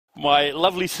My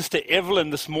lovely sister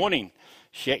Evelyn this morning,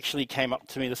 she actually came up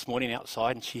to me this morning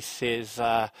outside and she says,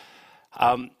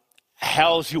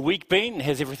 how's your week been?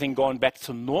 Has everything gone back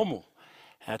to normal?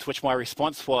 To which my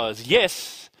response was,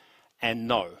 yes and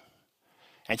no.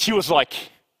 And she was like,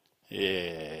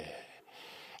 yeah.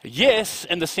 Yes,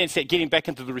 in the sense that getting back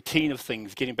into the routine of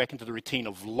things, getting back into the routine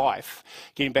of life,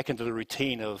 getting back into the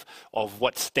routine of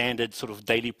what standard sort of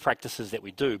daily practices that we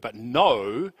do. But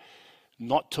no,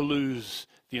 not to lose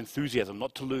the enthusiasm,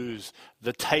 not to lose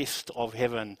the taste of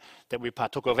heaven that we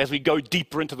partook of as we go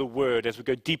deeper into the Word, as we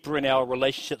go deeper in our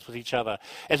relationships with each other,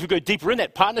 as we go deeper in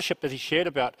that partnership that he shared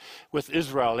about with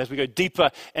Israel, as we go deeper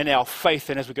in our faith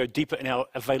and as we go deeper in our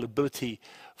availability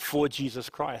for Jesus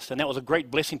Christ. And that was a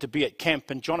great blessing to be at camp.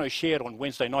 And Jono shared on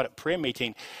Wednesday night at prayer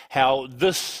meeting how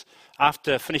this,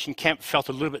 after finishing camp, felt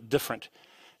a little bit different.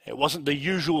 It wasn't the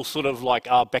usual sort of like,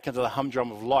 back into the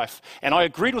humdrum of life. And I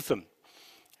agreed with them.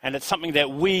 And it's something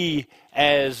that we,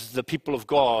 as the people of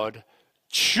God,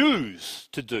 choose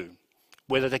to do,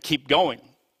 whether to keep going,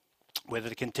 whether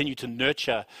to continue to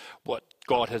nurture what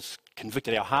God has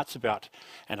convicted our hearts about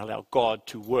and allow God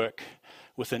to work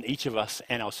within each of us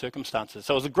and our circumstances.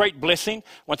 So it was a great blessing.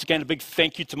 Once again, a big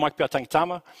thank you to Mike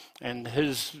Piatangtama and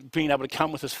his being able to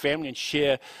come with his family and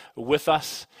share with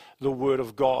us the Word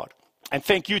of God. And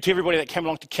thank you to everybody that came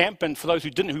along to camp, and for those who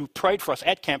didn't, who prayed for us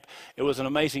at camp. It was an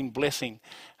amazing blessing.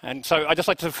 And so I'd just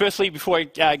like to, firstly, before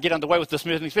I get underway with this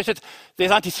morning's message,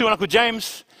 there's Auntie Sue and Uncle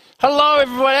James. Hello,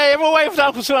 everybody. Hey, everyone wave to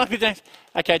Uncle Sue and Uncle James.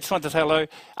 Okay, just wanted to say hello.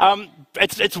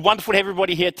 It's wonderful to have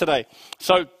everybody here today.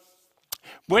 So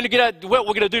what we're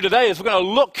going to do today is we're going to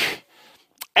look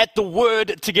at the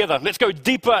Word together. Let's go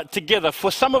deeper together.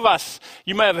 For some of us,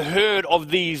 you may have heard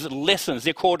of these lessons.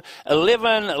 They're called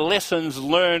 11 Lessons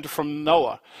Learned from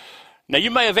Noah. Now, you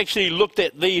may have actually looked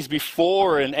at these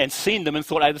before and seen them and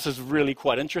thought, hey, this is really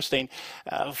quite interesting.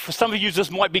 For some of you, this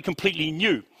might be completely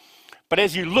new. But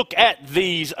as you look at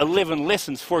these 11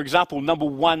 lessons, for example, number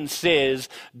 1 says,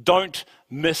 don't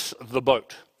miss the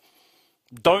boat.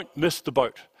 Don't miss the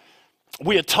boat.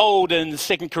 We are told in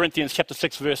 2 Corinthians chapter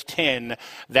 6, verse 10,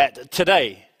 that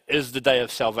today is the day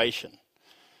of salvation.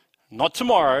 Not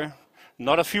tomorrow,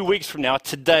 not a few weeks from now.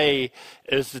 Today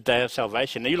is the day of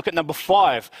salvation. Now you look at number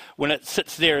 5, when it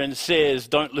sits there and says,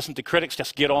 don't listen to critics,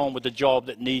 just get on with the job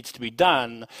that needs to be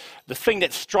done. The thing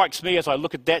that strikes me as I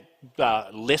look at that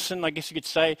lesson, I guess you could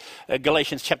say,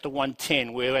 Galatians chapter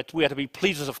 1:10, where we are to be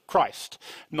pleasers of Christ,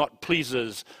 not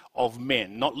pleasers of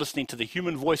men, not listening to the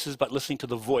human voices, but listening to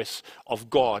the voice of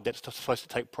God. That's supposed to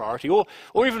take priority. Or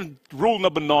even rule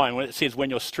number 9, when it says, when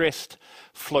you're stressed,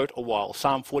 float a while.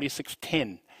 Psalm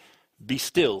 46:10, be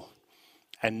still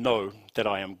and know that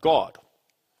I am God.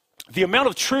 The amount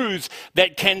of truths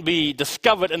that can be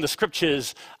discovered in the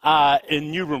scriptures are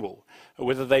innumerable,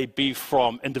 whether they be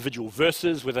from individual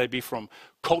verses, whether they be from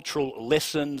cultural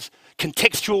lessons,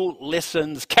 contextual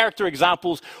lessons, character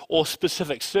examples, or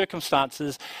specific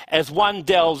circumstances. As one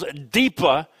delves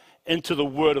deeper into the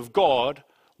Word of God,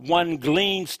 one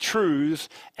gleans truths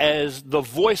as the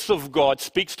voice of God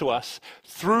speaks to us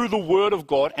through the Word of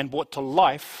God and brought to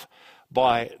life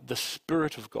by the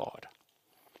Spirit of God.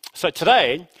 So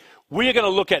today, we are going to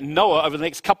look at Noah over the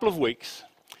next couple of weeks.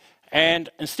 And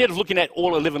instead of looking at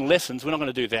all 11 lessons, we're not going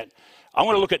to do that. I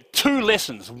want to look at 2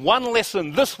 lessons. 1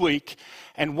 lesson this week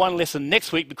and 1 lesson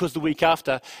next week, because the week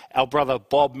after, our brother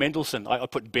Bob Mendelson, I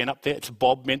put Ben up there, it's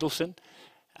Bob Mendelson,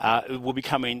 will be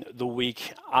coming the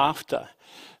week after.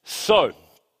 So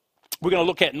we're going to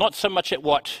look at not so much at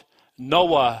what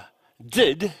Noah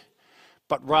did,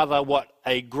 but rather what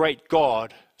a great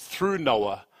God through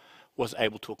Noah was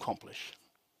able to accomplish.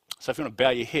 So if you want to bow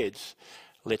your heads,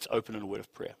 let's open in a word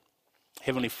of prayer.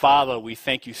 Heavenly Father, we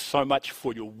thank you so much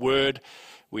for your word.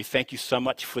 We thank you so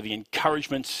much for the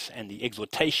encouragements and the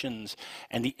exhortations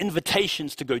and the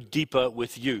invitations to go deeper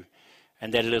with you.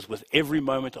 And that it is with every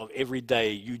moment of every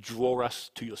day you draw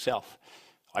us to yourself.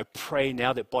 I pray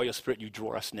now that by your Spirit you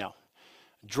draw us now.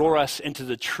 Draw us into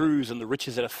the truths and the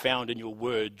riches that are found in your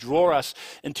word. Draw us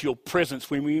into your presence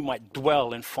when we might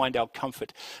dwell and find our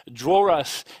comfort. Draw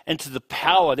us into the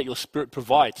power that your Spirit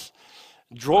provides.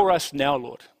 Draw us now,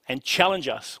 Lord, and challenge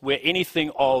us where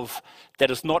anything that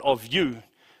is not of you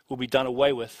will be done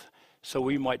away with, so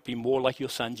we might be more like your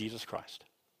Son, Jesus Christ.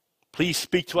 Please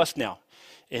speak to us now,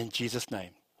 in Jesus' name.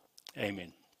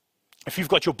 Amen. If you've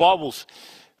got your Bibles,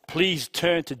 please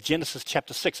turn to Genesis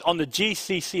chapter 6. On the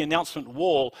GCC announcement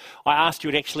wall, I asked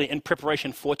you to actually, in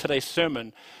preparation for today's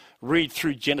sermon, read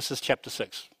through Genesis chapter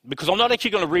 6. Because I'm not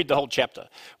actually going to read the whole chapter.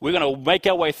 We're going to make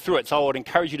our way through it, so I would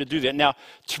encourage you to do that. Now,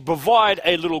 to provide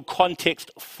a little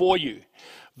context for you,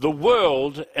 the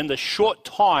world, in the short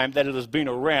time that it has been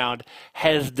around,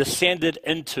 has descended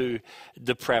into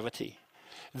depravity.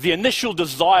 The initial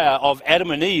desire of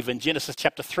Adam and Eve in Genesis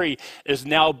chapter 3 is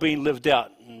now being lived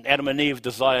out. Adam and Eve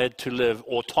desired to live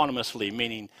autonomously,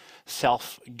 meaning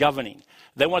self-governing.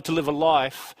 They wanted to live a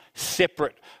life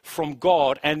separate from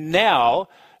God, and now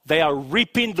they are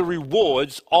reaping the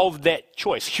rewards of that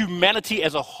choice. Humanity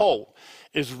as a whole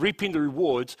is reaping the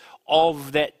rewards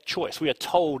of that choice. We are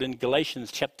told in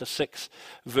Galatians chapter 6,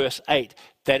 verse 8,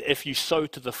 that if you sow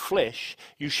to the flesh,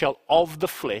 you shall of the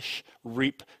flesh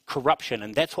reap corruption.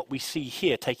 And that's what we see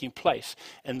here taking place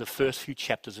in the first few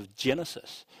chapters of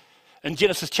Genesis. In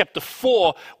Genesis chapter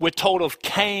 4, we're told of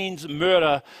Cain's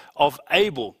murder of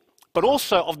Abel, but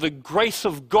also of the grace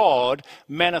of God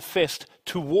manifest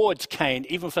towards Cain,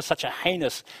 even for such a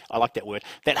heinous, I like that word,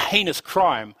 that heinous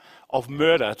crime of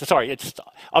murder. Sorry,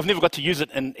 I've never got to use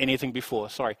it in anything before,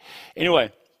 sorry.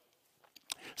 Anyway,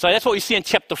 so that's what we see in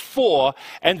chapter 4,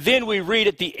 and then we read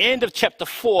at the end of chapter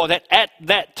 4 that at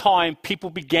that time people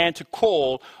began to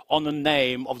call on the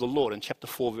name of the Lord, in chapter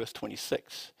 4, verse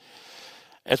 26.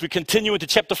 As we continue into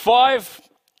chapter 5,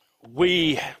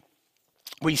 we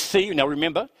see, now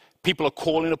remember, people are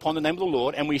calling upon the name of the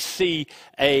Lord, and we see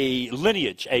a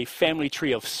lineage, a family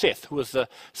tree of Seth, who was the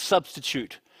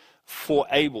substitute for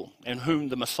Abel, and whom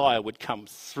the Messiah would come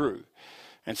through.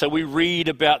 And so we read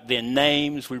about their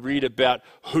names, we read about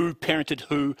who parented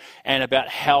who, and about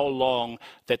how long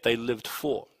that they lived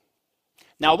for.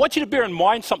 Now, I want you to bear in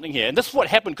mind something here, and this is what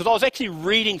happened, because I was actually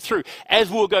reading through, as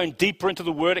we were going deeper into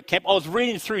the Word at camp, I was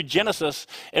reading through Genesis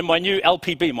in my new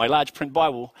LPB, my large print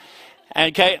Bible.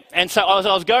 Okay, and so as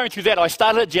I was going through that, I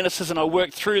started at Genesis and I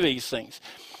worked through these things.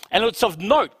 And it's of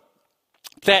note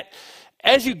that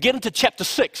as you get into chapter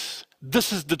 6,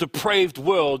 this is the depraved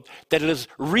world that it has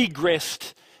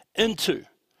regressed into.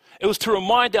 It was to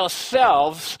remind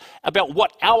ourselves about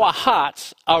what our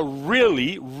hearts are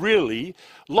really, really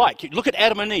like. Look at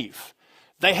Adam and Eve.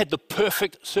 They had the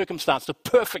perfect circumstance, the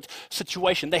perfect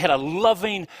situation. They had a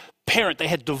loving parent. They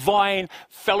had divine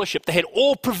fellowship. They had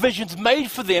all provisions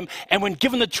made for them. And when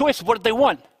given the choice, what did they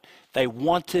want? They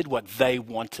wanted what they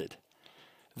wanted.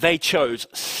 They chose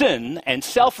sin and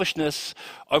selfishness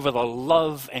over the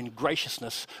love and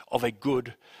graciousness of a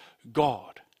good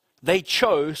God. They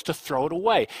chose to throw it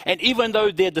away. And even though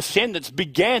their descendants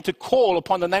began to call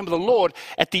upon the name of the Lord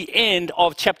at the end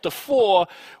of chapter 4,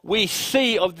 we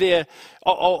see of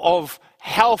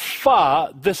how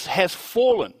far this has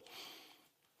fallen.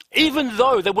 Even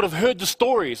though they would have heard the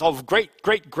stories of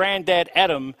great-great-granddad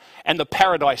Adam and the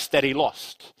paradise that he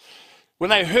lost. When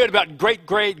they heard about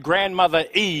great-great-grandmother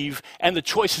Eve and the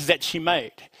choices that she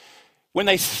made. When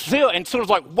they see and sort of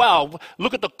like, wow,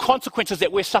 look at the consequences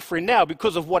that we're suffering now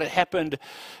because of what had happened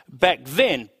back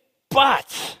then.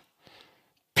 But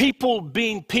people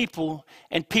being people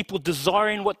and people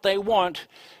desiring what they want,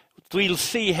 we'll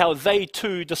see how they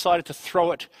too decided to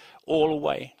throw it all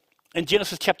away. In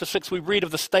Genesis chapter 6, we read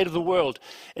of the state of the world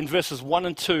in verses 1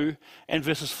 and 2 and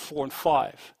verses 4 and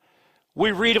 5.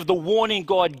 We read of the warning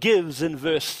God gives in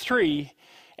verse 3,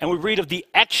 and we read of the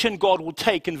action God will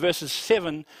take in verses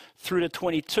 7 through to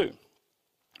 22.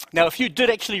 Now, if you did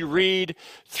actually read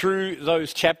through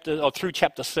those chapters, or through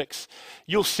chapter 6,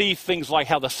 you'll see things like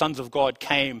how the sons of God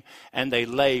came and they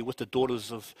lay with the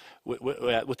daughters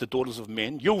of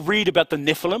men. You'll read about the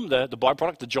Nephilim, the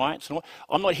byproduct, the giants, and all.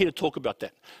 I'm not here to talk about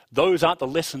that. Those aren't the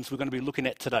lessons we're going to be looking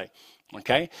at today.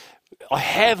 Okay? I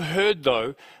have heard,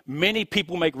 though, many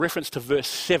people make reference to verse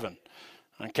 7.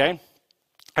 Okay?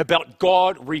 About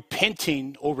God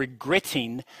repenting or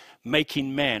regretting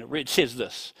making man. It says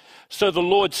this: so the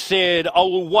Lord said, I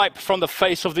will wipe from the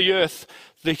face of the earth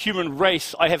the human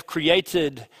race I have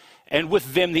created, and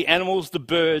with them the animals, the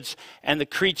birds, and the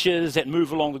creatures that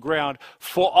move along the ground,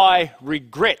 for I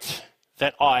regret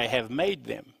that I have made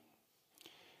them.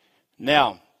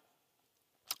 Now,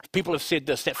 people have said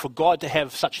this, that for God to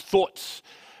have such thoughts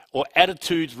or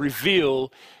attitudes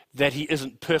reveal that he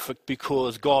isn't perfect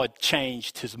because God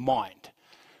changed his mind.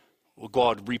 Or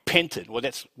God repented. Well,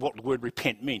 that's what the word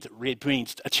repent means. It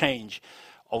means a change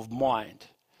of mind.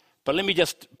 But let me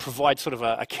just provide sort of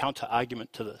a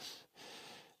counter-argument to this.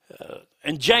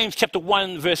 In James chapter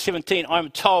 1, verse 17,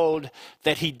 I'm told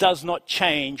that he does not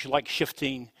change like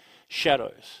shifting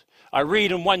shadows. I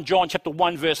read in 1 John chapter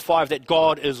 1, verse 5, that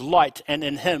God is light and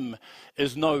in him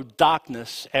is no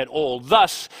darkness at all.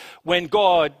 Thus, when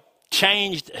God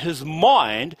changed his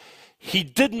mind, he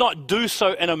did not do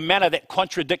so in a manner that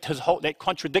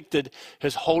contradicted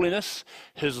his holiness,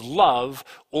 his love,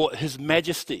 or his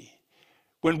majesty.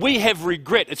 When we have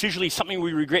regret, it's usually something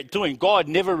we regret doing. God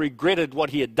never regretted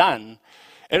what he had done.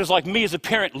 It is like me as a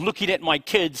parent looking at my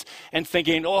kids and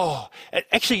thinking, oh,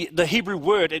 actually the Hebrew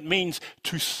word, it means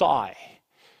to sigh.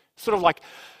 Sort of like,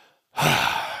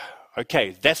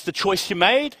 okay, that's the choice you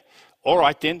made. All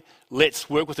right then, let's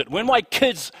work with it. When my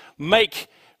kids make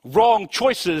wrong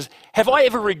choices, have I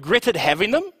ever regretted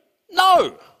having them?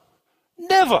 No,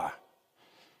 never.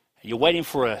 You're waiting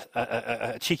for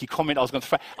a cheeky comment I was going to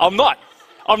throw. I'm not.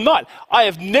 I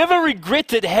have never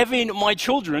regretted having my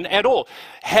children at all.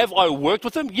 Have I worked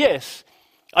with them? Yes.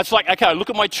 It's like, okay, I look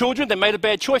at my children, they made a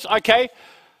bad choice. Okay,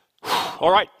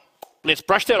 all right, let's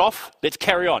brush that off. Let's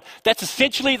carry on. That's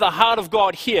essentially the heart of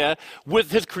God here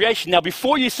with his creation. Now,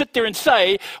 before you sit there and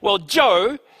say, well,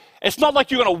 Joe, it's not like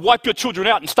you're going to wipe your children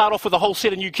out and start off with a whole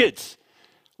set of new kids.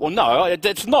 Well, no,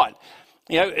 it's not.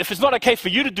 You know, if it's not okay for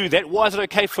you to do that, why is it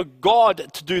okay for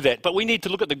God to do that? But we need to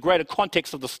look at the greater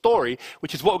context of the story,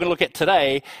 which is what we're going to look at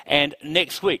today and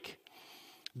next week.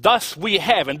 Thus we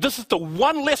have, and this is the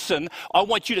one lesson I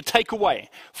want you to take away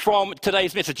from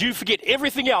today's message. You forget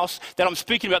everything else that I'm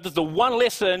speaking about. This is the one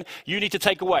lesson you need to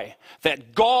take away,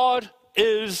 that God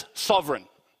is sovereign.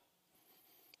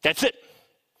 That's it.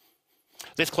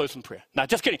 Let's close in prayer. No,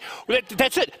 just kidding.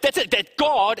 That's it. That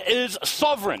God is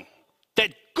sovereign.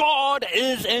 That God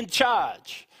is in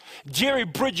charge. Jerry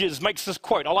Bridges makes this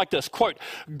quote. I like this quote.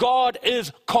 God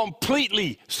is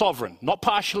completely sovereign, not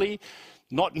partially,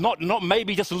 not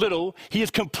maybe just a little. He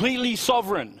is completely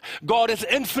sovereign. God is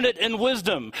infinite in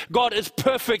wisdom. God is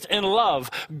perfect in love.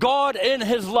 God in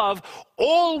his love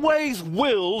always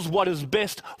wills what is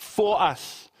best for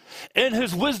us. In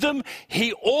his wisdom,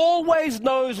 he always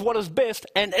knows what is best,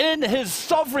 and in his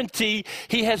sovereignty,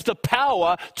 he has the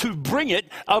power to bring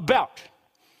it about.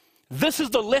 This is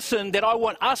the lesson that I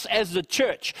want us as the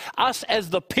church, us as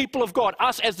the people of God,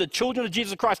 us as the children of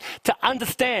Jesus Christ to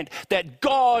understand that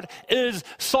God is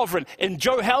sovereign. In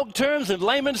Joe Halg terms, in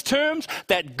layman's terms,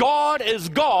 that God is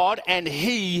God and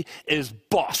he is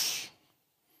boss.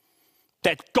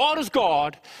 That God is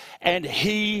God and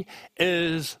he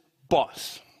is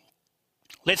boss.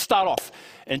 Let's start off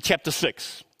in chapter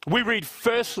 6. We read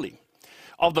firstly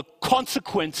of the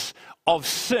consequence of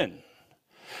sin.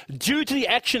 Due to the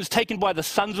actions taken by the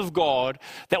sons of God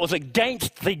that was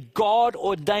against the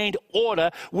God-ordained order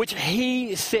which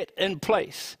he set in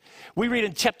place. We read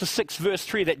in chapter 6, verse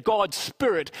 3, that God's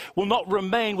Spirit will not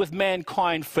remain with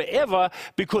mankind forever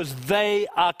because they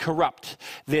are corrupt.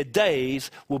 Their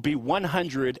days will be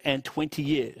 120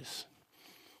 years.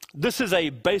 This is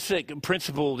a basic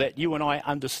principle that you and I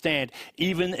understand,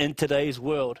 even in today's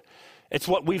world. It's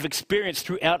what we've experienced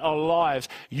throughout our lives.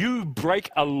 You break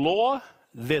a law,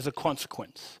 there's a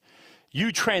consequence.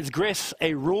 You transgress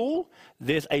a rule,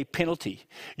 there's a penalty.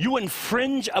 You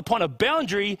infringe upon a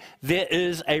boundary, there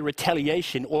is a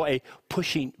retaliation or a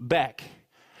pushing back.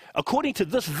 According to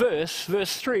this verse,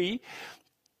 verse 3,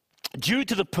 due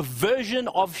to the perversion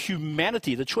of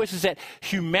humanity, the choices that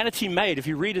humanity made, if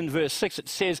you read in verse 6, it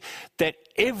says that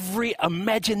every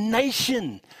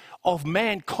imagination of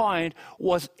mankind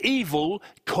was evil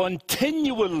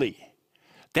continually.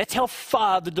 That's how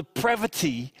far the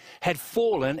depravity had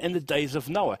fallen in the days of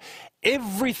Noah.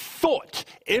 Every thought,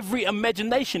 every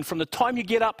imagination, from the time you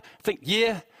get up, think,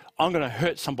 yeah, I'm going to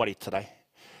hurt somebody today.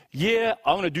 Yeah,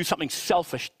 I'm going to do something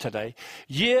selfish today.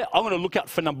 Yeah, I'm going to look out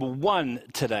for number one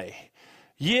today.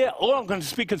 Yeah, all I'm going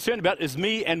to be concerned about is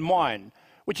me and mine,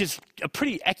 which is a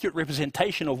pretty accurate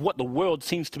representation of what the world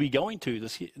seems to be going to in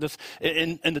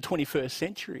the 21st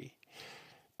century.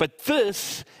 But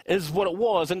this is what it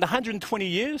was. In the 120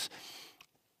 years,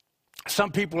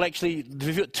 some people actually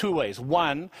view it two ways.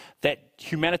 One, that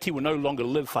humanity will no longer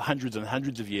live for hundreds and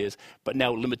hundreds of years, but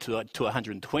now limited to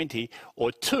 120.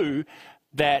 Or two,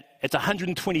 that it's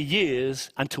 120 years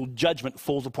until judgment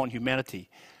falls upon humanity,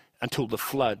 until the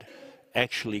flood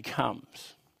actually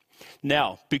comes.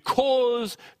 Now,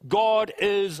 because God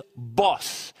is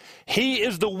boss, he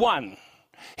is the one,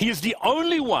 he is the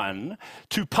only one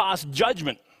to pass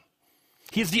judgment.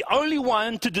 He's the only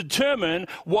one to determine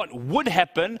what would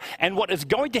happen and what is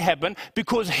going to happen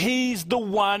because he's the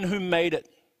one who made it.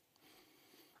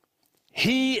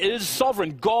 He is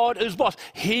sovereign. God is boss.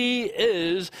 He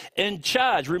is in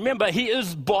charge. Remember, he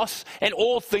is boss and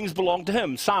all things belong to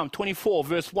him. Psalm 24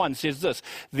 verse 1 says this,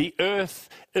 "The earth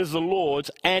is the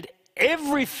Lord's and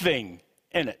everything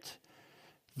in it,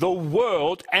 the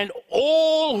world and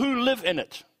all who live in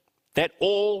it, that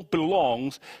all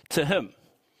belongs to him."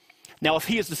 Now, if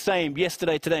he is the same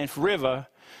yesterday, today, and forever,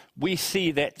 we see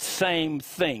that same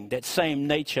thing, that same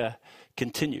nature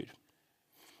continued.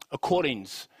 According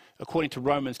to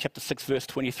Romans chapter 6, verse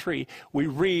 23, we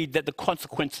read that the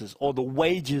consequences or the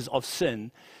wages of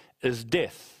sin is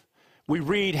death. we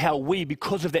read how we,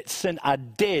 because of that sin, are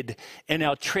dead in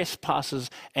our trespasses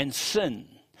and sin.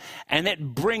 And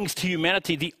that brings to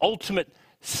humanity the ultimate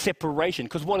separation.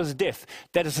 Because what is death?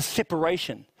 That is a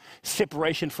separation.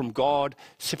 Separation from God,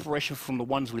 separation from the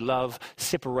ones we love,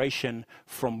 separation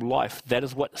from life. That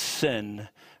is what sin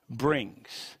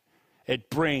brings. It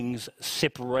brings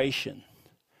separation.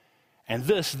 And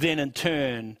this then in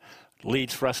turn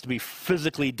leads for us to be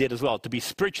physically dead as well, to be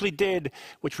spiritually dead,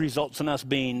 which results in us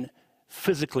being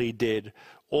physically dead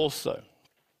also.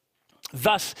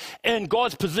 Thus, in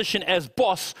God's position as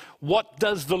boss, what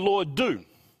does the Lord do?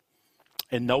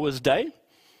 In Noah's day,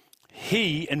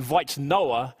 he invites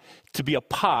Noah to be a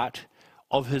part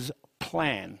of his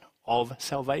plan of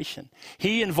salvation.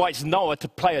 He invites Noah to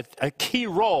play a key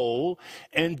role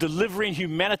in delivering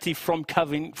humanity from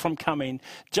coming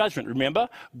judgment. Remember,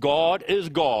 God is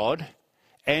God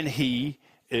and he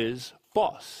is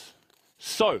boss.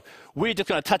 So we're just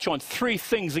going to touch on three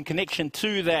things in connection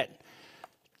to that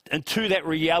and to that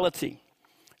reality.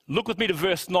 Look with me to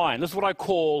verse 9. This is what I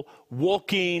call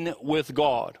walking with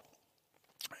God.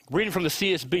 Reading from the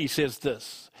CSB says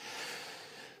this: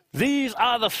 these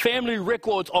are the family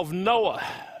records of Noah.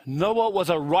 Noah was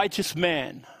a righteous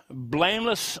man,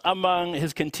 blameless among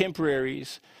his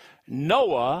contemporaries.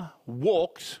 Noah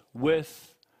walked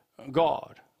with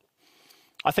God.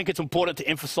 I think it's important to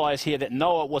emphasize here that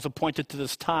Noah was appointed to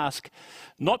this task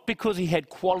not because he had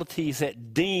qualities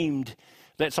that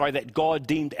God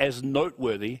deemed as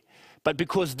noteworthy, but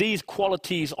because these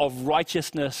qualities of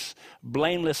righteousness,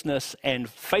 blamelessness, and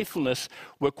faithfulness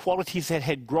were qualities that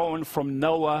had grown from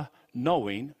Noah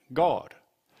knowing God.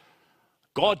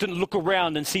 God didn't look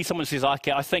around and see someone and says,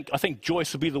 okay, I think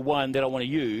Joyce will be the one that I want to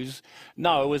use.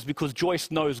 No, it was because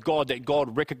Joyce knows God that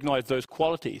God recognized those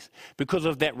qualities. Because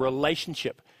of that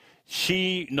relationship,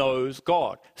 she knows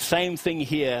God. Same thing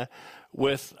here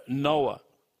with Noah.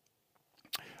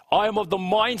 I am of the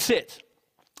mindset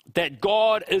that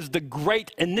God is the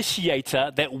great initiator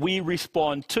that we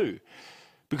respond to.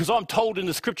 Because I'm told in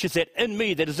the scriptures that in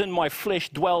me, that is in my flesh,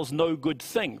 dwells no good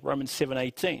thing, Romans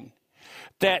 7:18.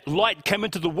 That light came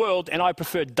into the world and I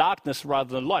preferred darkness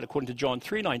rather than light, according to John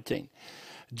 3:19.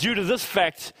 Due to this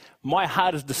fact, my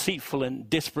heart is deceitful and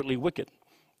desperately wicked.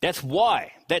 That's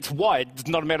why it's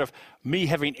not a matter of me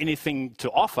having anything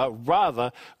to offer,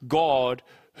 rather God,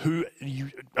 who,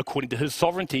 according to his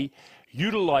sovereignty,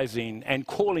 utilizing and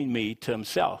calling me to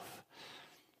himself.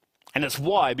 And it's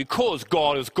why, because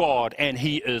God is God and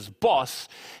he is boss,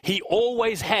 he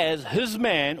always has his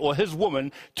man or his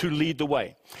woman to lead the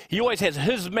way. He always has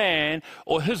his man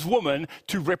or his woman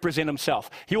to represent himself.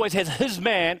 He always has his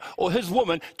man or his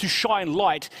woman to shine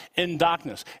light in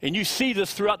darkness. And you see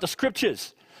this throughout the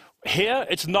scriptures. Here,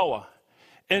 it's Noah.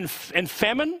 In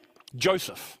famine,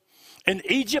 Joseph. In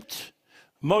Egypt,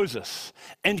 Moses.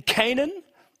 In Canaan,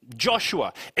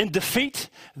 Joshua. In defeat,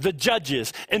 the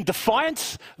judges. In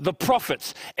defiance, the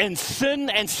prophets. In sin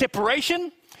and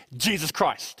separation, Jesus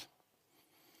Christ.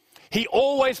 He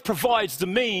always provides the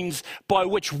means by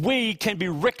which we can be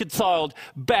reconciled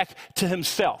back to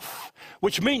himself.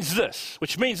 Which means this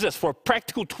for a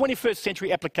practical 21st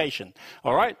century application,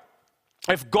 all right?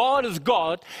 If God is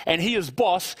God and he is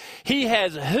boss, he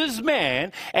has his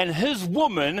man and his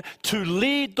woman to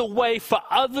lead the way for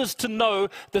others to know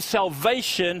the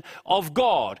salvation of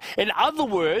God. In other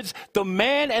words, the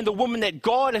man and the woman that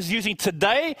God is using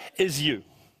today is you.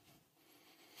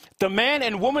 The man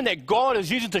and woman that God is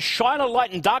using to shine a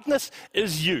light in darkness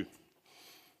is you.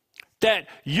 That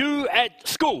you at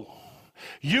school,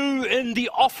 you in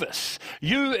the office,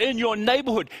 you in your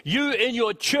neighborhood, you in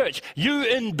your church, you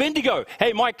in Bendigo.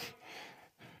 Hey, Mike,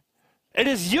 it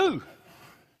is you.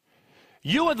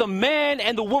 You are the man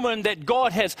and the woman that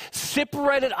God has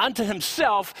separated unto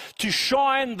himself to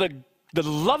shine the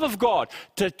love of God,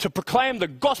 to proclaim the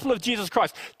gospel of Jesus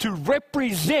Christ, to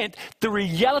represent the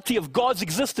reality of God's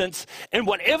existence in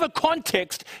whatever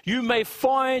context you may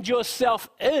find yourself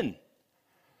in.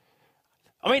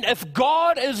 I mean, if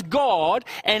God is God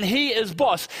and he is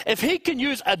boss, if he can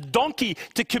use a donkey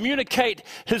to communicate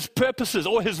his purposes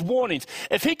or his warnings,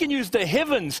 if he can use the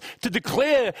heavens to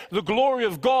declare the glory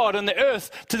of God and the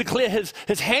earth to declare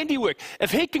his handiwork,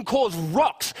 if he can cause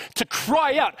rocks to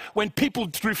cry out when people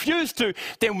refuse to,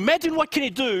 then imagine what can he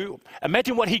do,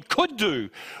 imagine what he could do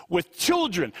with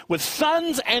children, with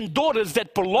sons and daughters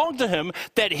that belong to him,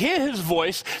 that hear his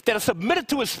voice, that are submitted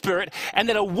to his spirit, and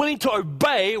that are willing to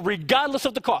obey regardless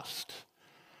of the cost.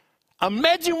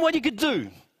 Imagine what you could do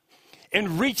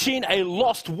in reaching a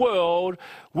lost world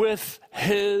with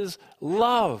his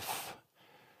love.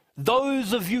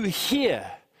 Those of you here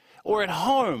or at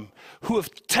home who have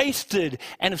tasted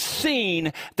and have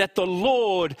seen that the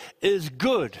Lord is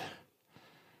good,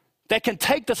 that can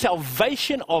take the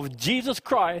salvation of Jesus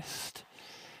Christ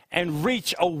and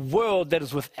reach a world that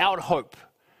is without hope,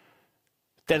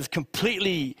 that is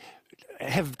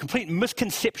have complete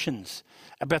misconceptions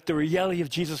about the reality of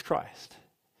Jesus Christ.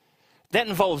 That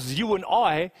involves you and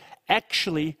I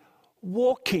actually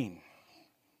walking.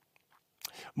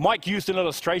 Mike used an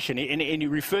illustration, and he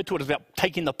referred to it as about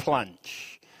taking the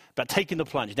plunge.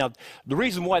 Now, the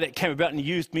reason why that came about and he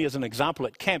used me as an example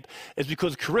at camp is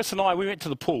because Carissa and I, we went to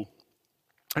the pool,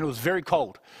 and it was very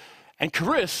cold. And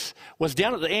Carissa was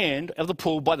down at the end of the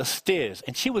pool by the stairs,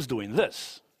 and she was doing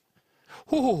this.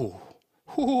 Ooh,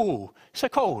 ooh, so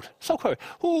cold.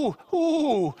 Ooh,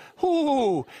 ooh,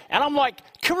 ooh. And I'm like,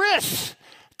 Carissa,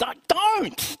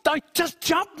 don't, just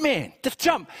jump, man, just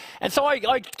jump. And so I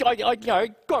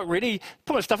got ready,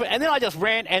 put my stuff in, and then I just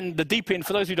ran, and the deep end,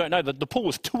 for those who don't know, the pool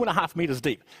was 2.5 meters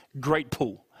deep. Great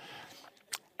pool.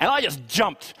 And I just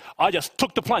jumped. I just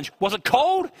took the plunge. Was it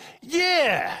cold?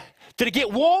 Yeah. Did it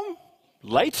get warm?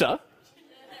 Later.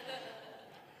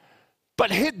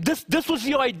 But this was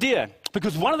the idea,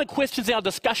 because one of the questions in our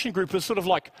discussion group was sort of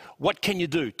like, what can you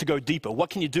do to go deeper? What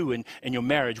can you do in your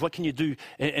marriage? What can you do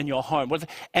in your home?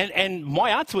 And my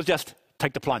answer was just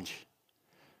take the plunge.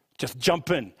 Just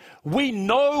jump in. We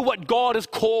know what God has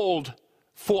called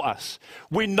for us.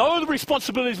 We know the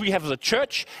responsibilities we have as a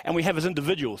church and we have as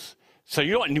individuals. So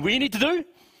you know what we need to do?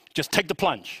 Just take the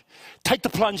plunge. Take the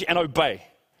plunge and obey.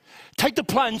 Take the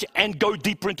plunge and go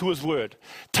deeper into his word.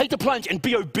 Take the plunge and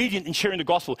be obedient in sharing the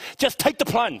gospel. Just take the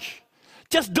plunge.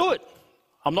 Just do it.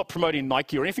 I'm not promoting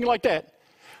Nike or anything like that,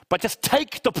 but just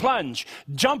take the plunge.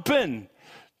 Jump in.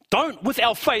 Don't, with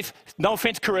our faith, no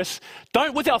offense, Chris,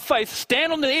 don't, with our faith,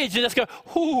 stand on the edge and just go,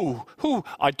 ooh,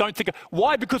 I don't think.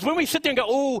 Why? Because when we sit there and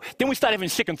go, ooh, then we start having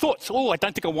second thoughts. Oh, I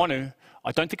don't think I want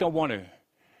to.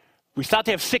 We start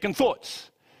to have second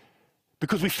thoughts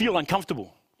because we feel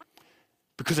uncomfortable.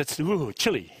 Because it's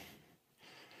chilly.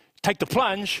 Take the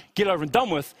plunge, get over and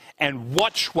done with, and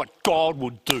watch what God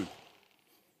will do.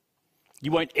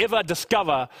 You won't ever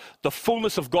discover the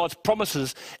fullness of God's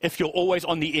promises if you're always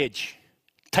on the edge.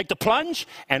 Take the plunge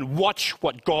and watch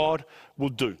what God will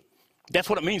do. That's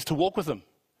what it means to walk with him.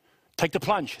 Take the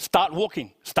plunge, start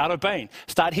walking, start obeying,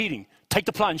 start heeding. Take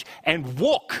the plunge and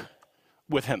walk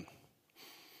with him.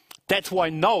 That's why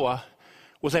Noah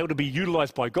was able to be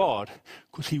utilized by God,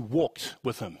 because he walked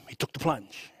with him. He took the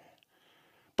plunge.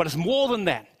 But it's more than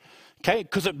that, okay?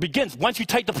 Because it begins, once you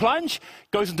take the plunge,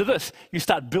 it goes into this. You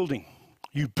start building.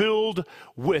 You build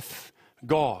with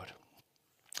God.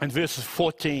 In verses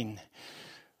 14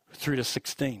 through to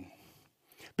 16.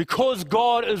 Because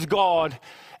God is God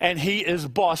and he is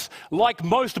boss, like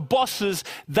most bosses,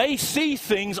 they see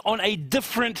things on a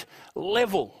different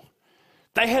level.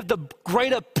 They have the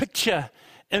greater picture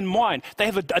in mind. They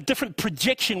have a different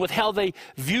projection with how they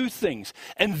view things.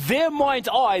 In their mind's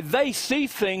eye, they see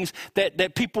things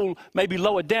that people maybe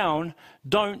lower down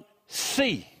don't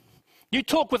see. You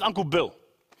talk with Uncle Bill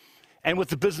and with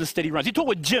the business that he runs. You talk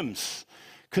with Jim's,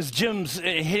 because Jim's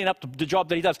heading up the job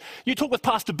that he does. You talk with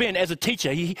Pastor Ben as a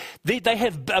teacher. They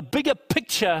have a bigger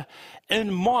picture in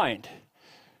mind.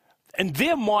 In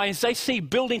their minds, they see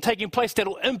building taking place that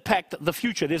will impact the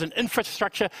future. There's an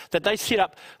infrastructure that they set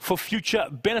up for future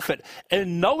benefit.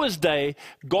 In Noah's day,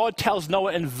 God tells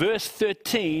Noah in verse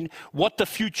 13 what the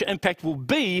future impact will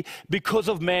be because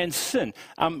of man's sin.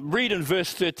 Read in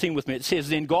verse 13 with me. It says,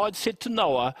 Then God said to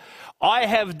Noah, I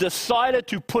have decided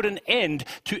to put an end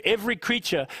to every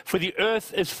creature, for the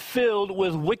earth is filled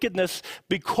with wickedness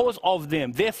because of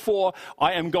them. Therefore,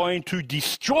 I am going to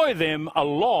destroy them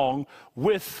along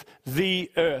with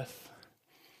the earth.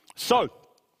 So,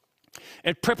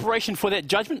 in preparation for that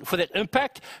judgment, for that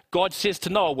impact, God says to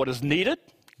Noah what is needed,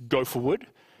 go forward,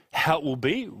 how it will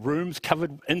be, rooms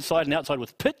covered inside and outside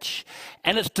with pitch,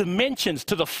 and its dimensions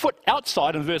to the foot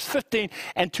outside in verse 15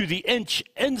 and to the inch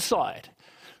inside.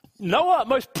 Noah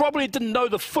most probably didn't know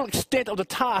the full extent of the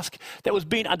task that was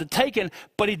being undertaken,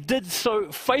 but he did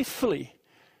so faithfully,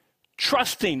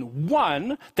 trusting,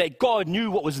 one, that God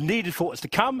knew what was needed for what's to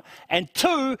come, and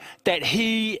two, that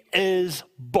he is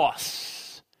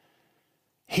boss.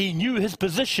 He knew his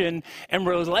position in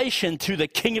relation to the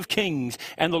King of Kings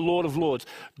and the Lord of Lords.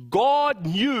 God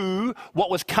knew what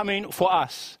was coming for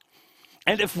us.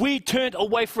 And if we turned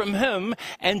away from him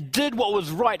and did what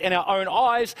was right in our own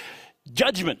eyes,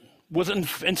 judgment was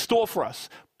in store for us.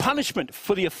 Punishment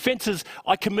for the offenses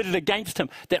I committed against him,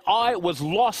 that I was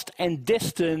lost and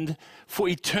destined for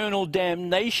eternal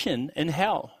damnation in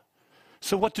hell.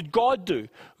 So what did God do?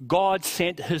 God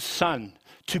sent his son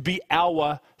to be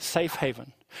our safe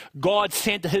haven. God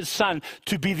sent his Son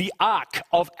to be the ark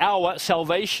of our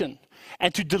salvation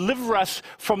and to deliver us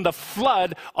from the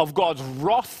flood of God's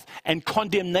wrath and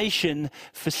condemnation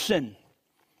for sin.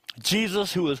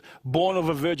 Jesus, who was born of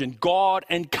a virgin, God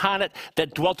incarnate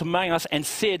that dwelt among us, and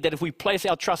said that if we place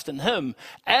our trust in him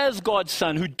as God's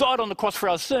Son, who died on the cross for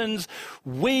our sins,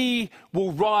 we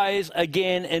will rise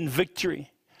again in victory.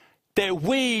 That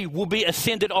we will be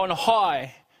ascended on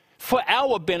high for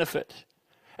our benefit.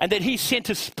 And that he sent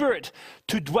his Spirit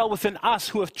to dwell within us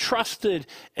who have trusted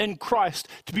in Christ,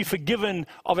 to be forgiven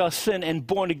of our sin and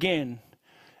born again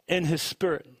in his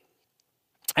Spirit.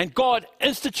 And God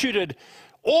instituted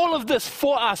all of this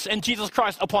for us in Jesus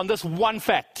Christ upon this one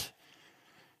fact,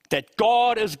 that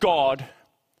God is God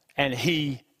and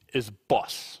he is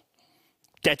boss.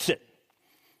 That's it.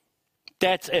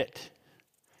 That's it.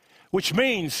 Which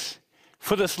means,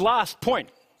 for this last point,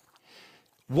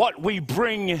 what we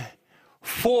bring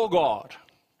for God.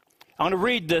 I want to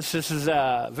read this. This is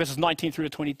verses 19 through to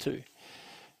 22.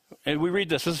 And we read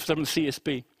this. This is from the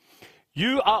CSB.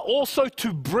 You are also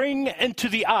to bring into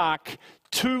the ark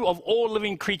 2 of all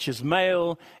living creatures,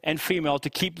 male and female, to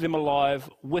keep them alive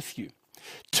with you.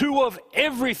 2 of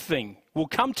everything will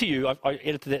come to you. I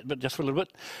edited that bit just for a little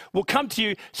bit. Will come to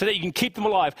you so that you can keep them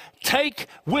alive. Take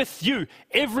with you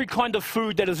every kind of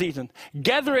food that is eaten.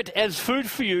 Gather it as food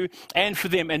for you and for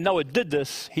them. And Noah did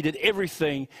this. He did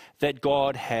everything that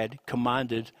God had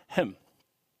commanded him.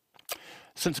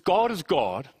 Since God is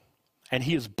God and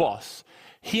he is boss,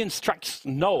 he instructs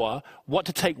Noah what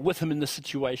to take with him in this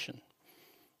situation.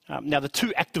 Now, the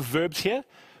 2 active verbs here,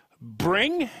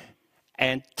 bring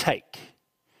and take.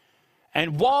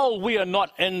 And while we are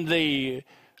not in the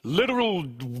literal,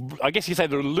 I guess you say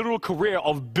the literal career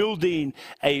of building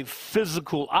a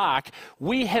physical ark,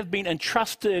 we have been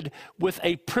entrusted with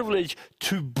a privilege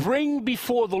to bring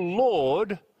before the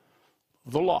Lord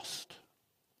the lost.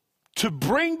 To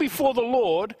bring before the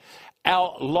Lord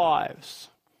our lives,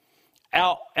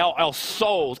 our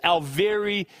souls, our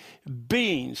very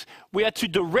beings. We are to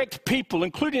direct people,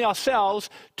 including ourselves,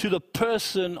 to the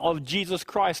person of Jesus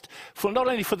Christ, for not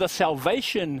only for the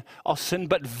salvation of sin,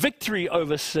 but victory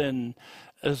over sin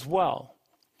as well.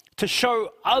 To show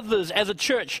others as a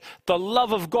church the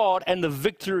love of God and the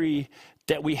victory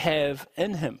that we have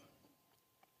in him.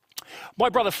 My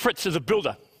brother Fritz is a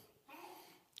builder.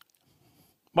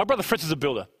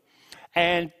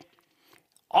 And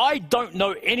I don't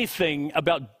know anything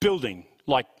about building,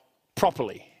 like,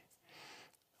 properly.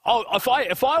 Oh,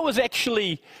 if I was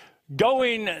actually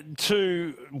going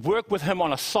to work with him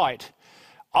on a site,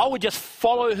 I would just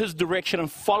follow his direction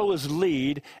and follow his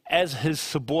lead as his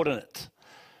subordinate.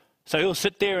 So he'll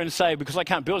sit there and say, because I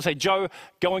can't build, say, Joe,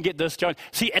 go and get this, Joe.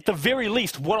 See, at the very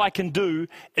least, what I can do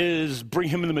is bring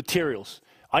him in the materials.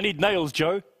 I need nails,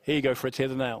 Joe. Here you go, Fritz, here are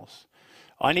the nails.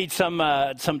 I need some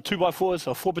 2x4s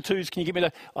or 4x2s. Can you give me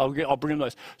that? I'll bring him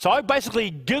those. So I basically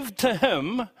give to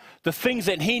him the things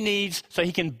that he needs so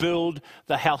he can build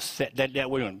the house that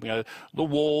we're doing. You know, the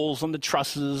walls and the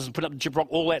trusses, and put up the gyprock,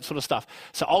 all that sort of stuff.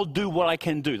 So I'll do what I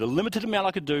can do. The limited amount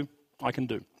I can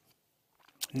do.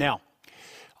 Now,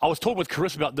 I was talking with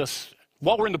Carissa about this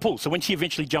while we're in the pool. So when she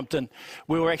eventually jumped in,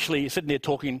 we were actually sitting there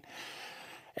talking.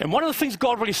 And one of the things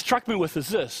God really struck me with is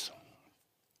this.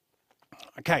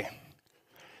 Okay.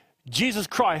 Jesus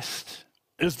Christ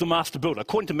is the master builder.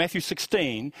 According to Matthew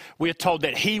 16, we are told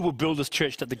that he will build his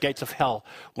church, that the gates of hell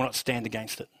will not stand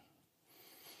against it.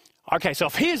 Okay, so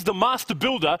if he is the master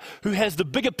builder who has the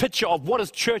bigger picture of what his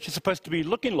church is supposed to be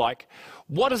looking like,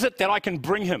 what is it that I can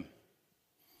bring him?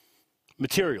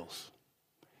 Materials.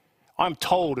 I'm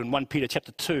told in 1 Peter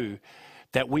chapter 2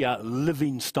 that we are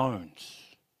living stones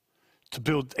to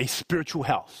build a spiritual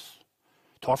house,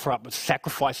 to offer up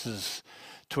sacrifices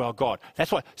to our God.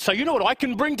 That's why. So you know what I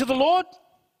can bring to the Lord?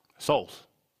 Souls.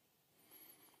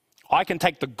 I can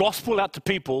take the gospel out to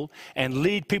people and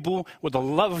lead people with the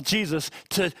love of Jesus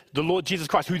to the Lord Jesus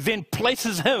Christ, who then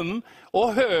places him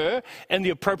or her in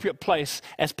the appropriate place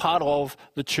as part of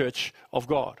the church of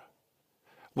God.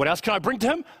 What else can I bring to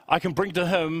him? I can bring to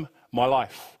him my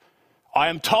life.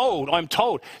 I'm told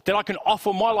that I can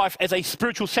offer my life as a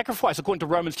spiritual sacrifice, according to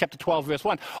Romans chapter 12, verse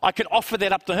 1. I can offer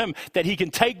that up to him, that he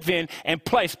can take then and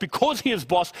place, because he is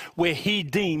boss, where he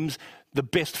deems the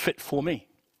best fit for me.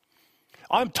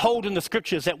 I'm told in the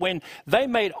scriptures that when they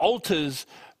made altars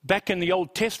back in the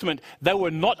Old Testament, they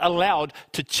were not allowed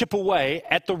to chip away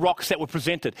at the rocks that were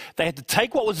presented. They had to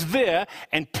take what was there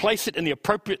and place it in the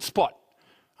appropriate spot.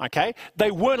 Okay?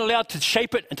 They weren't allowed to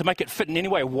shape it and to make it fit in any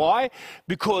way. Why?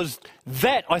 Because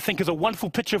that, I think, is a wonderful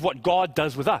picture of what God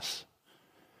does with us.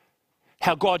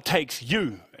 how God takes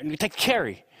you, and He takes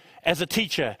Carrie as a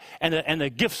teacher, and the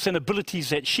gifts and abilities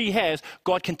that she has.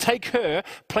 God can take her,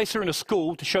 place her in a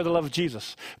school to show the love of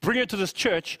Jesus. Bring her to this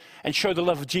church and show the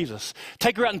love of Jesus.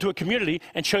 Take her out into a community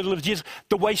and show the love of Jesus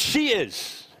the way she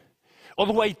is, or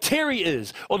the way Terry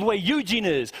is, or the way Eugene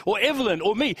is, or Evelyn,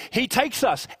 or me. He takes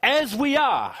us as we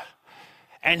are,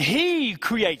 and He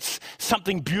creates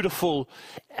something beautiful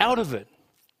out of it.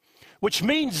 Which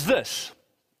means this.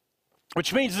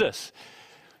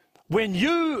 When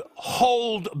you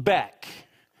hold back,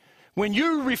 when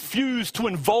you refuse to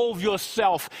involve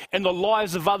yourself in the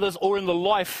lives of others or in the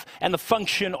life and the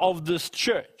function of this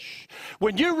church,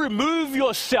 when you remove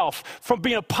yourself from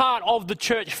being a part of the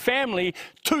church family,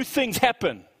 two things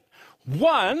happen.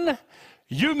 One,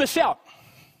 you miss out.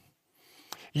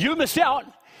 You miss out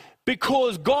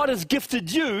because God has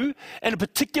gifted you in a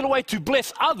particular way to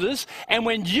bless others, and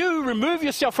when you remove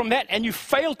yourself from that and you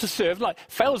fail to serve, like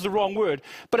fail is the wrong word,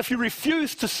 but if you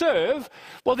refuse to serve,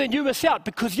 well then you miss out,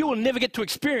 because you will never get to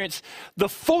experience the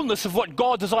fullness of what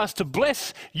God desires to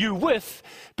bless you with,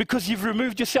 because you've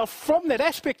removed yourself from that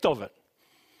aspect of it.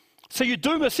 So you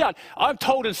do miss out. I'm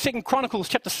told in 2 Chronicles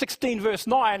chapter 16 verse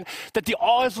 9 that the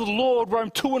eyes of the Lord roam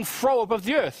to and fro above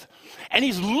the earth. And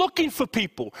He's looking for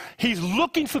people. He's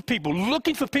looking for people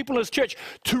in His church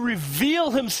to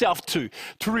reveal Himself to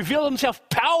reveal Himself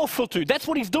powerful to. That's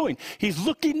what He's doing. He's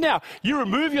looking now. You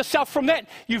remove yourself from that,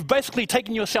 you've basically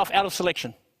taken yourself out of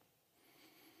selection.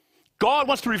 God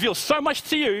wants to reveal so much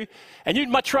to you, and you'd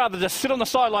much rather just sit on the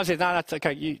sidelines and say, no, that's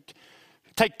okay. You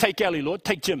take Ellie, Lord.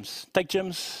 Take Jim's.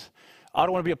 I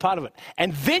don't want to be a part of it.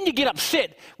 And then you get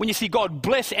upset when you see God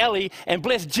bless Ellie and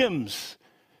bless Jim's.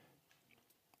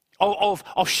 Of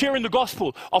sharing the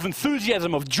gospel, of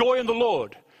enthusiasm, of joy in the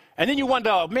Lord. And then you wonder,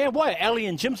 oh, man, why are Ellie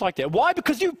and Jim's like that? Why?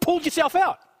 Because you pulled yourself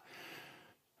out.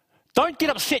 Don't get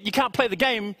upset you can't play the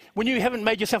game when you haven't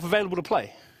made yourself available to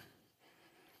play.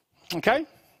 Okay?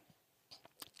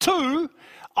 2,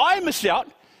 I miss out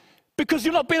because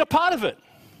you're not being a part of it.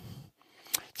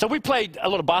 So we played a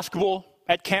lot of basketball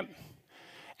at camp.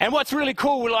 And what's really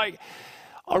cool, I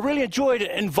really enjoyed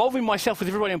involving myself with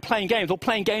everybody and playing games, or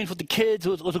playing games with the kids.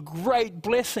 It was a great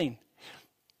blessing.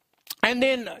 And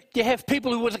then you have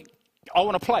people who was like, I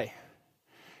want to play.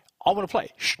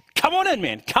 Shh, come on in,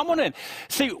 man. Come on in.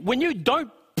 See, when you don't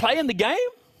play in the game,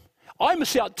 I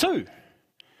miss out too.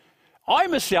 I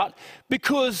miss out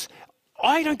because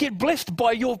I don't get blessed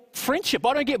by your friendship.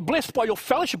 I don't get blessed by your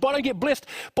fellowship. I don't get blessed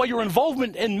by your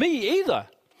involvement in me either.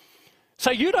 So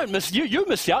you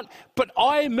miss out, but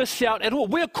I miss out at all.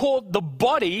 We're called the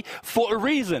body for a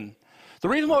reason. The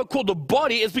reason why we're called the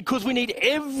body is because we need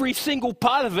every single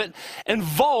part of it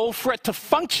involved for it to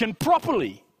function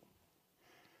properly.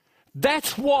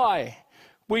 That's why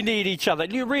we need each other.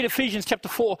 You read Ephesians chapter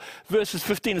 4, verses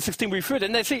 15 and 16, we refer to it,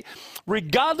 and they say,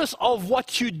 regardless of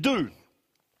what you do,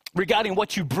 regarding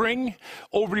what you bring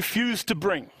or refuse to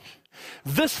bring,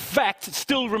 this fact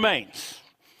still remains.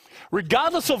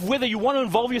 Regardless of whether you want to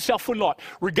involve yourself or not,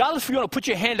 regardless if you want to put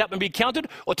your hand up and be counted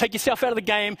or take yourself out of the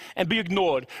game and be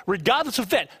ignored, regardless of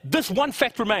that, this one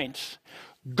fact remains.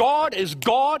 God is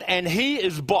God and He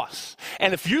is boss.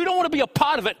 And if you don't want to be a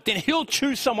part of it, then He'll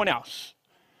choose someone else.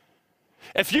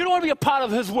 If you don't want to be a part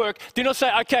of His work, then He'll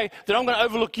say, okay, then I'm going to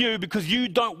overlook you because you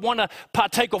don't want to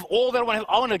partake of all that I want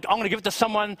to have. I'm going to give it to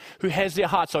someone who has their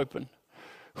hearts open,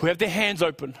 who have their hands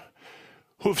open,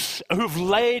 who've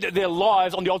laid their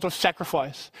lives on the altar of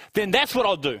sacrifice. Then that's what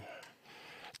I'll do.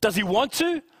 Does He want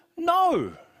to?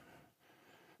 No.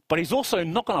 But He's also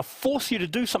not going to force you to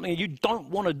do something that you don't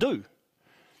want to do.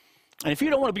 And if you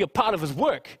don't want to be a part of His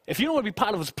work, if you don't want to be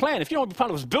part of His plan, if you don't want to be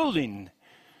part of His building,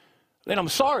 then I'm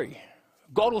sorry.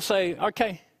 God will say,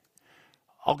 okay,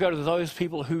 I'll go to those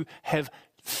people who have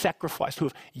sacrificed, who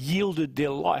have yielded their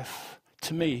life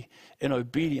to me in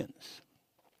obedience.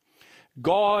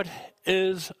 God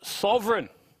is sovereign.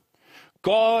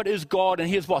 God is God, and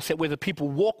here's what I said, whether people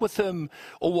walk with Him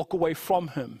or walk away from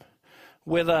Him,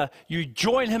 whether you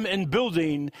join Him in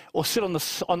building or sit on the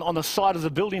side of the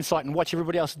building site and watch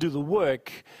everybody else do the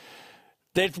work,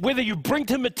 that whether you bring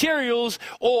to Him materials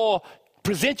or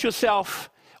present yourself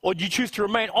or you choose to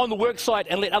remain on the work site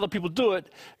and let other people do it,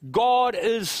 God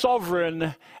is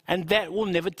sovereign, and that will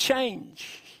never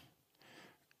change.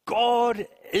 God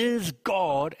is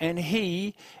God, and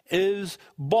He is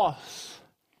boss.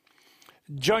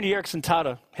 Joni Eareckson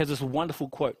Tada has this wonderful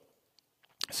quote.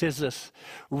 It says this: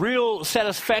 real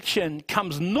satisfaction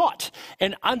comes not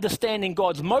in understanding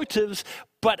God's motives,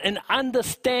 but in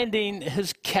understanding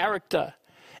His character.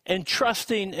 and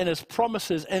trusting in his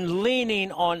promises and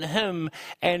leaning on him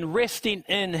and resting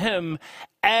in him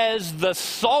as the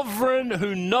sovereign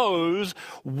who knows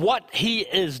what he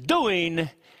is doing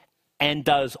and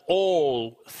does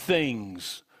all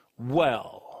things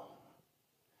well.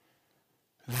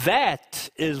 That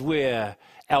is where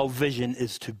our vision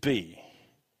is to be.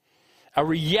 A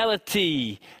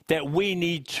reality that we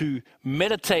need to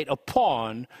meditate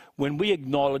upon when we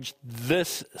acknowledge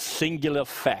this singular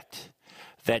fact,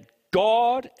 that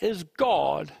God is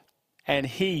God and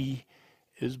he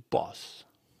is boss.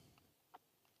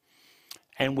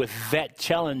 And with that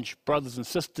challenge, brothers and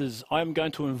sisters, I'm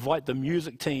going to invite the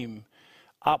music team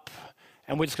up,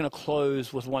 and we're just going to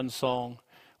close with one song.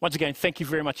 Once again, thank you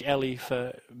very much, Ellie,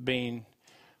 for being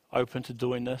open to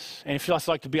doing this. And if you'd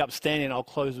like to be upstanding, I'll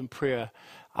close in prayer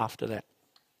after that.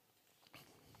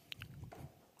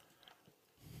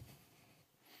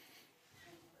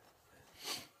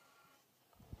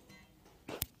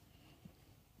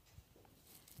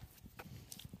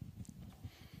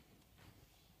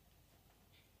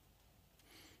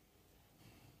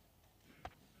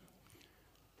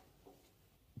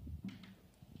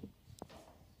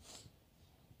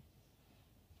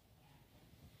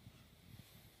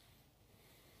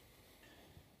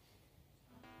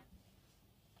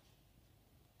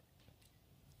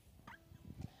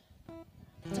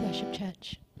 Let's worship,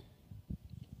 church.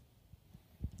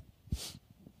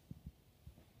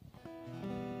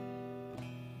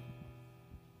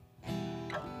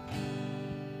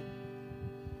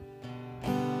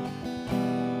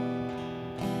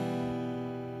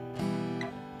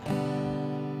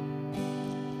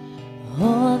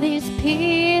 All these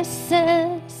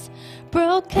pieces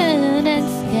broken and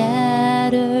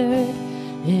scattered,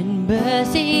 in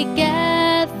mercy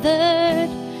gathered,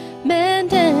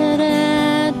 mended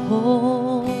and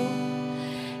whole,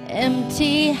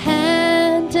 empty-handed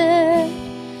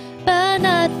but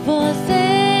not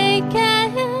forsaken.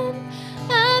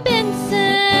 I've been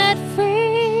set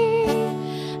free,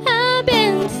 I've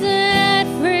been set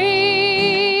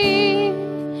free.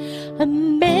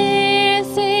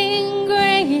 Amazing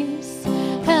grace,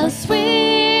 how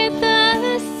sweet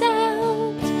the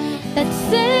sound that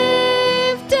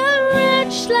saved a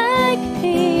wretch like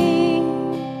me.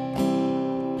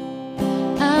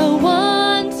 I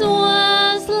once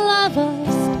was lost,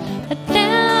 but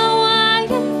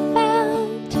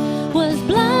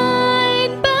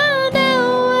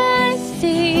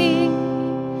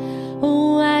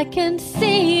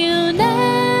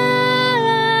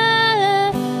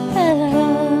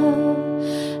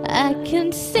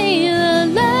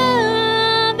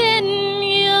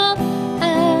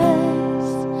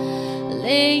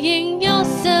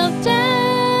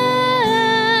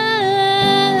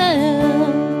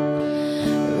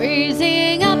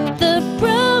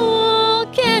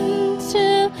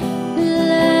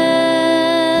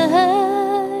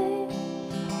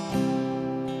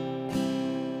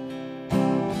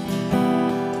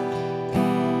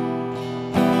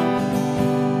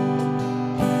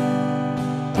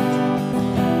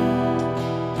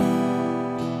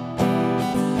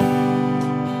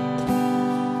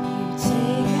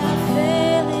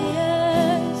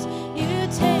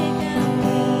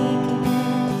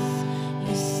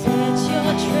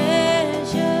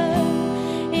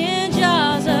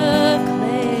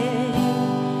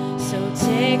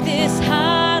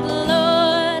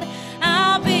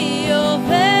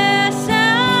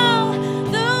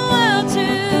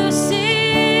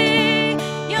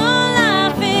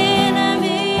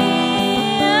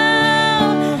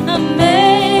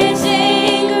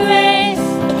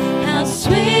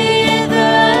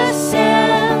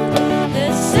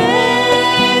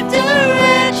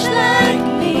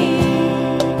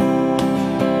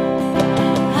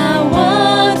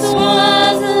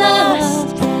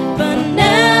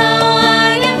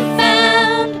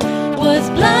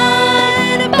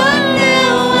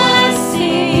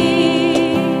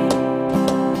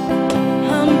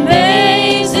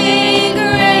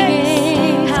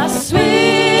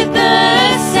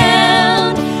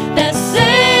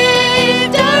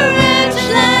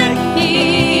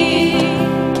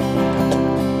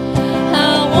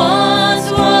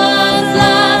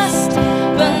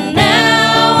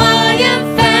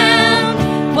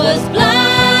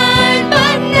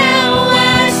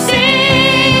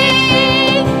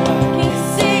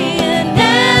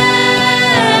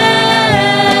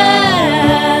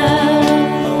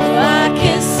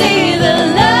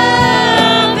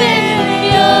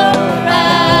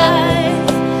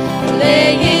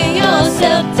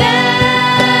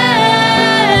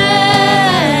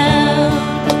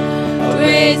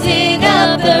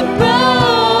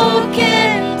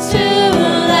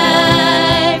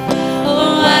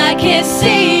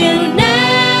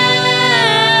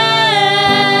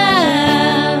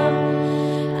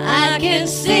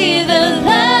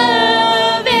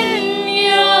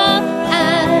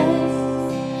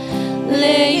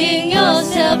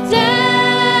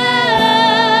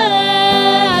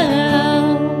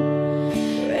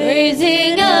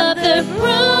the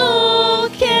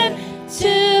broken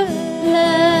to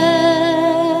life.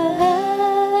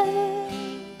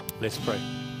 Let's pray.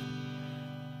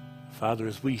 Father,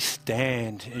 as we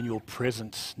stand in your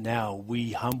presence now,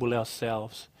 we humble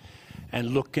ourselves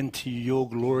and look into your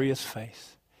glorious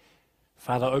face.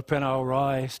 Father, open our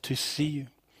eyes to see you.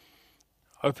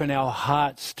 Open our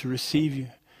hearts to receive you.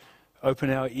 Open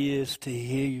our ears to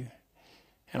hear you.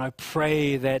 And I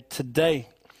pray that today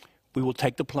we will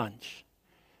take the plunge.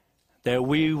 That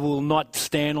we will not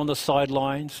stand on the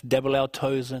sidelines, dabble our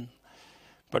toes in,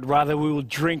 but rather we will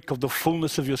drink of the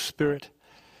fullness of your Spirit.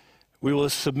 We will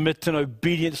submit in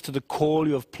obedience to the call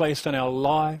you have placed on our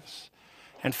lives.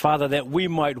 And Father, that we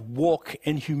might walk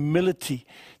in humility,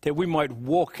 that we might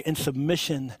walk in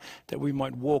submission, that we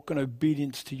might walk in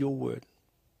obedience to your word.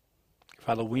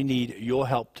 Father, we need your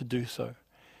help to do so.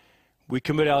 We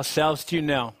commit ourselves to you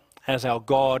now as our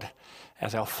God,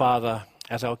 as our Father,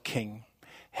 as our King.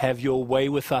 Have your way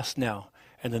with us now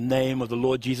in the name of the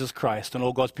Lord Jesus Christ. And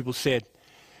all God's people said,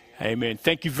 amen.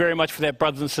 Thank you very much for that,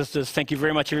 brothers and sisters. Thank you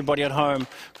very much, everybody at home.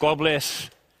 God bless.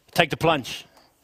 Take the plunge.